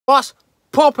What's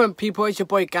poppin', people? It's your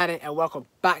boy Got It, and welcome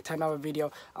back to another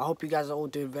video. I hope you guys are all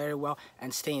doing very well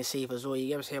and staying safe as well. You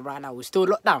get what I'm saying? Right now we're still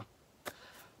locked down,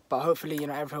 but hopefully, you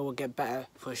know, everything will get better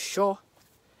for sure.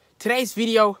 Today's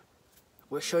video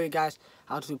will show you guys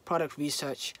how to do product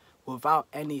research without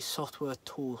any software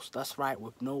tools. That's right,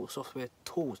 with no software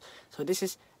tools. So this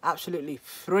is absolutely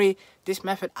free. This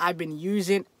method I've been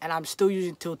using and I'm still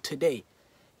using till today.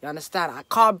 You understand? I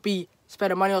can't be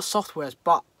spending money on softwares,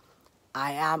 but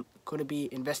I am going to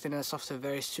be investing in a software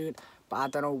very soon, but I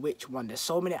don't know which one. There's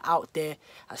so many out there.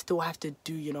 I still have to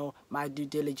do, you know, my due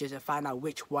diligence and find out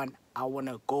which one I want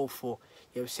to go for.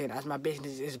 You know what I'm saying? As my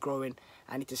business is growing,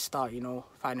 I need to start, you know,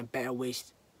 finding better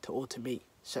ways to automate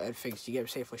certain things. You get what I'm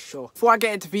saying? For sure. Before I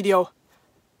get into the video,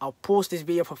 I'll pause this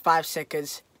video for 5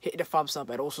 seconds, hit the thumbs up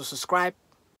and also subscribe.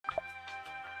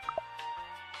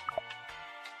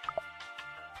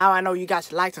 Now I know you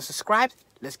guys liked and subscribed,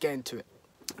 let's get into it.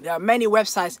 There are many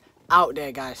websites out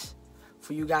there, guys,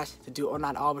 for you guys to do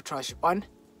online arbitrage on.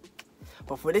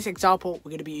 But for this example,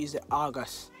 we're going to be using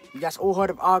Argos. You guys all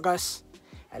heard of Argos.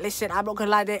 And listen, I'm not going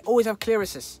to lie, they always have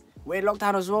clearances. We're in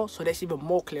lockdown as well, so there's even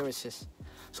more clearances.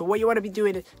 So what you want to be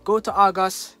doing is go to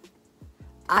Argos.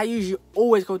 I usually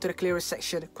always go to the clearance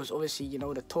section because obviously, you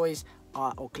know, the toys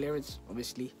are on clearance,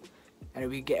 obviously. And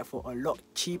we can get it for a lot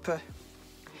cheaper.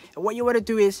 And what you want to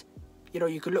do is, you know,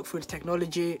 you can look through the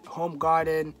technology, home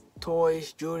garden,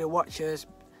 toys, jewelry, watches,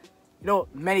 you know,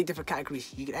 many different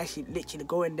categories. You can actually literally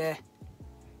go in there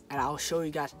and I'll show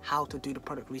you guys how to do the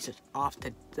product research after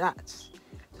that.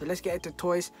 So let's get into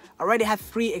toys. I already have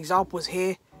 3 examples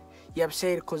here. Yeah, I'm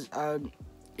saying because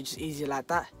it's just easier like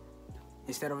that.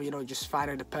 Instead of, you know, just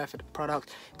finding the perfect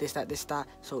product, this, that.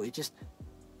 So it's just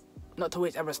not to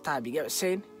waste everyone's time. You get what I'm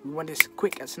saying? We want this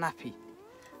quick and snappy.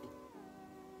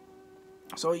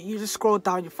 So you just scroll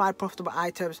down, you find profitable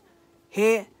items.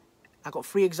 Here, I got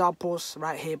 3 examples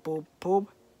right here, boom, boom.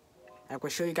 And I'm going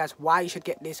to show you guys why you should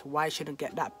get this, why you shouldn't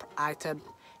get that item.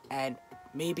 And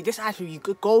maybe this item you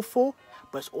could go for,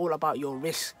 but it's all about your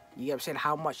risk. You get what I'm saying?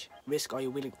 How much risk are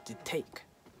you willing to take?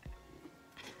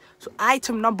 So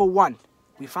item number 1,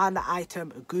 we found the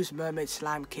item, a Goose Mermaid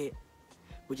Slime Kit,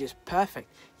 which is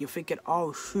perfect. You're thinking,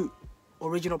 oh shoot,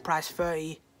 original price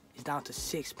 30 is down to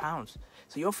 £6.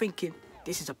 So you're thinking,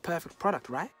 this is a perfect product,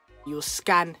 right? You'll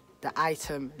scan the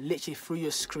item literally through your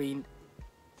screen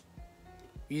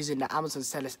using the Amazon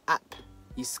Sellers app.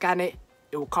 You scan it,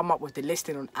 it will come up with the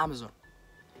listing on Amazon.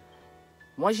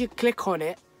 Once you click on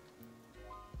it,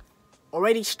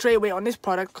 already straight away on this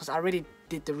product, because I already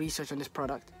did the research on this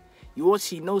product, you will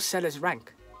see no seller's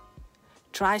rank.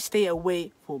 Try stay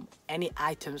away from any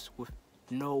items with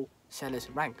no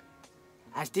seller's rank,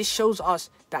 as this shows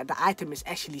us that the item is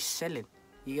actually selling.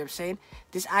 You get what I'm saying?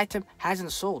 This item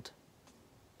hasn't sold.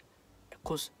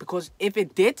 Because if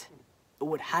it did, it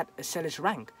would have a seller's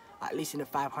rank, at least in the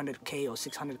 500k or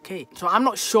 600k. So I'm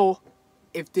not sure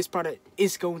if this product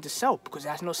is going to sell because it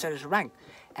has no seller's rank.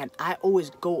 And I always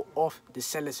go off the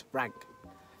seller's rank.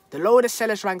 The lower the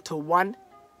seller's rank to 1,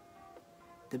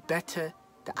 the better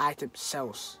the item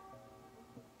sells.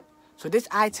 So this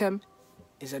item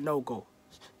is a no-go.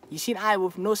 You see an item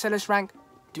with no seller's rank,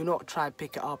 do not try and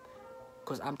pick it up.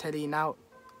 Because I'm telling you now,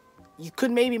 you could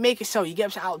maybe make it sell. You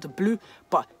get it out of the blue,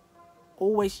 but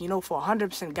always, you know, for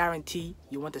 100% guarantee,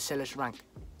 you want the seller's rank.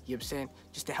 You know what I'm saying?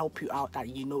 Just to help you out that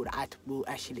you know the item will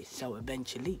actually sell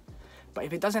eventually. But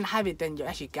if it doesn't have it, then you're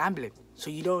actually gambling.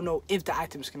 So you don't know if the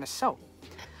item is going to sell.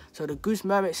 So the Goose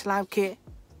Mermaid Slime Kit,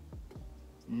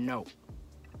 no.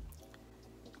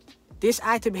 This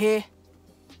item here,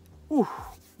 ooh,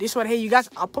 this one here, you guys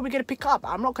are probably going to pick up.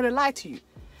 I'm not going to lie to you.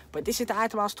 But this is the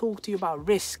item I was talking to you about,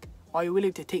 risk. Are you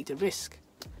willing to take the risk?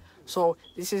 So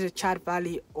this is a Chad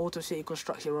Valley Auto City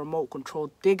Construction remote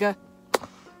control digger.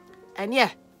 And yeah,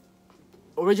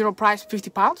 original price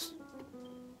 £50.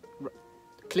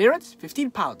 Clearance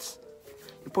 £15.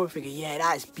 You're probably thinking, yeah,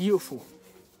 that is beautiful.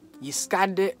 You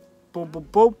scanned it, boom, boom,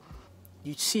 boom.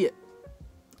 You see it.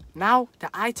 Now the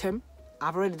item,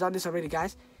 I've already done this already,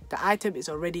 guys. The item is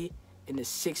already in the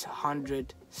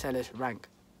 600 sellers rank.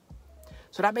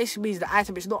 So that basically means the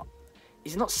item is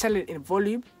not selling in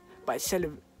volume, but it's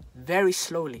selling very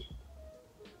slowly.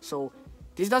 So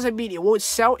this doesn't mean it won't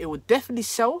sell. It will definitely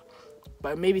sell,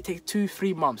 but it maybe take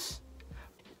 2-3 months.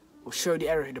 We'll show you the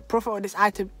error. The profit on this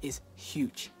item is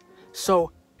huge.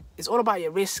 So it's all about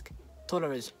your risk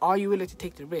tolerance. Are you willing to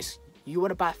take the risk? You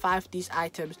want to buy 5 of these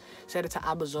items, send it to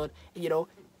Amazon. You know,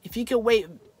 if you can wait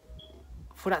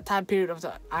for that time period of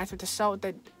the item to sell,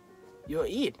 then you're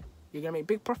in. You're gonna make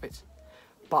big profits.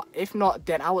 But if not,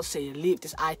 then I would say leave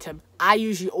this item. I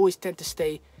usually always tend to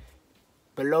stay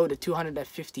below the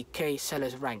 250k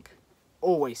sellers rank.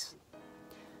 Always.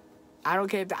 I don't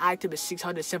care if the item is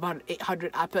 600, 700,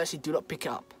 800. I personally do not pick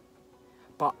it up.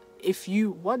 But if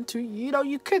you want to, you know,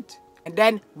 you could. And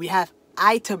then we have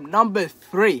item number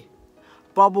 3.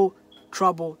 Bubble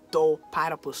Trouble Door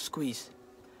Pineapple Squeeze.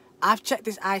 I've checked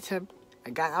this item.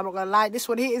 And guys, I'm not going to lie. This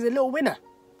one here is a little winner.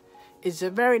 It's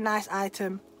a very nice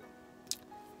item.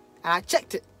 And I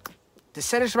checked it. The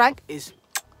seller's rank is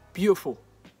beautiful.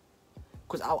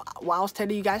 Because what I was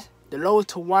telling you guys, the lower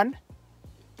to 1,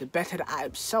 the better the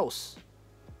item sells.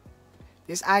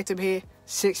 This item here,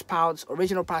 £6.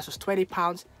 Original price was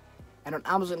 £20. And on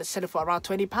Amazon, it's selling for around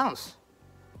 £20.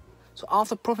 So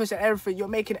after profits and everything, you're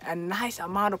making a nice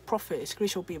amount of profit. The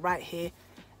screenshot will be right here.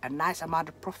 A nice amount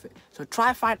of profit. So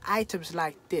try find items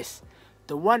like this.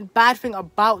 The one bad thing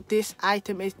about this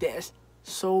item is there's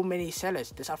so many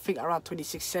sellers. There's, I think, around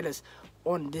 26 sellers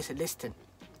on this listing.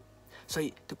 So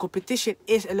the competition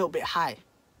is a little bit high.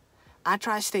 I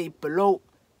try to stay below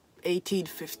 18,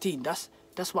 15. That's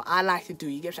what I like to do.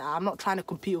 You get me? I'm not trying to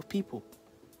compete with people.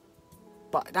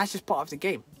 But that's just part of the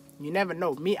game. You never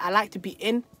know. Me, I like to be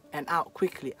in and out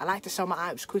quickly. I like to sell my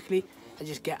items quickly and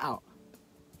just get out.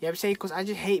 You know what I'm saying? Because I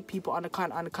just hate people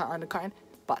undercutting.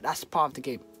 But that's part of the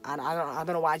game. And I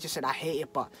don't know why I just said I hate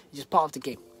it, but it's just part of the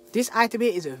game. This item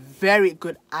here is a very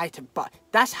good item. But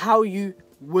that's how you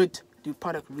would do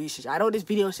product research. I know this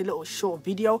video is a little short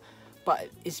video, but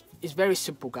it's very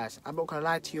simple, guys. I'm not going to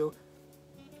lie to you.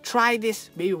 Try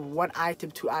this maybe with 1 item,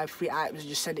 2 items, 3 items.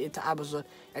 Just send it into Amazon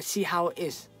and see how it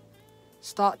is.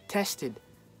 Start testing.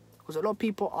 Because a lot of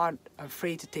people aren't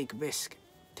afraid to take risk.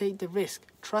 Take the risk.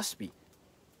 Trust me.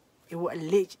 It will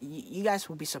you guys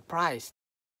will be surprised.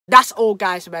 That's all,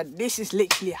 guys, man. This is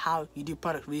literally how you do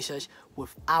product research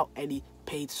without any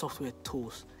paid software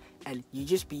tools. And you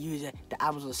just be using the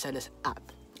Amazon Sellers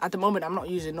app. At the moment, I'm not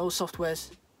using no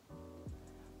softwares.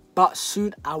 But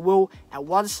soon I will. And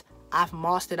once I've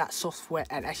mastered that software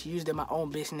and actually used it in my own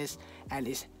business and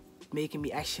it's making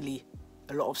me actually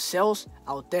a lot of sales,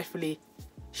 I'll definitely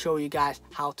show you guys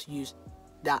how to use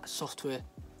that software.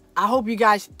 I hope you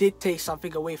guys did take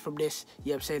something away from this.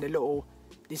 You know what I'm saying?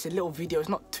 This is a little video. It's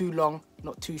not too long,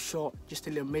 not too short, just a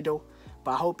little middle.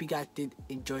 But I hope you guys did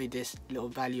enjoy this little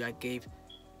value I gave.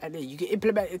 And then you can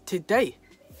implement it today. You know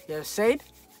what I'm saying?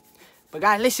 But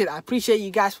guys, listen, I appreciate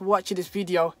you guys for watching this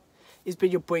video. It's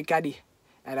been your boy Gaddy,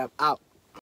 and I'm out.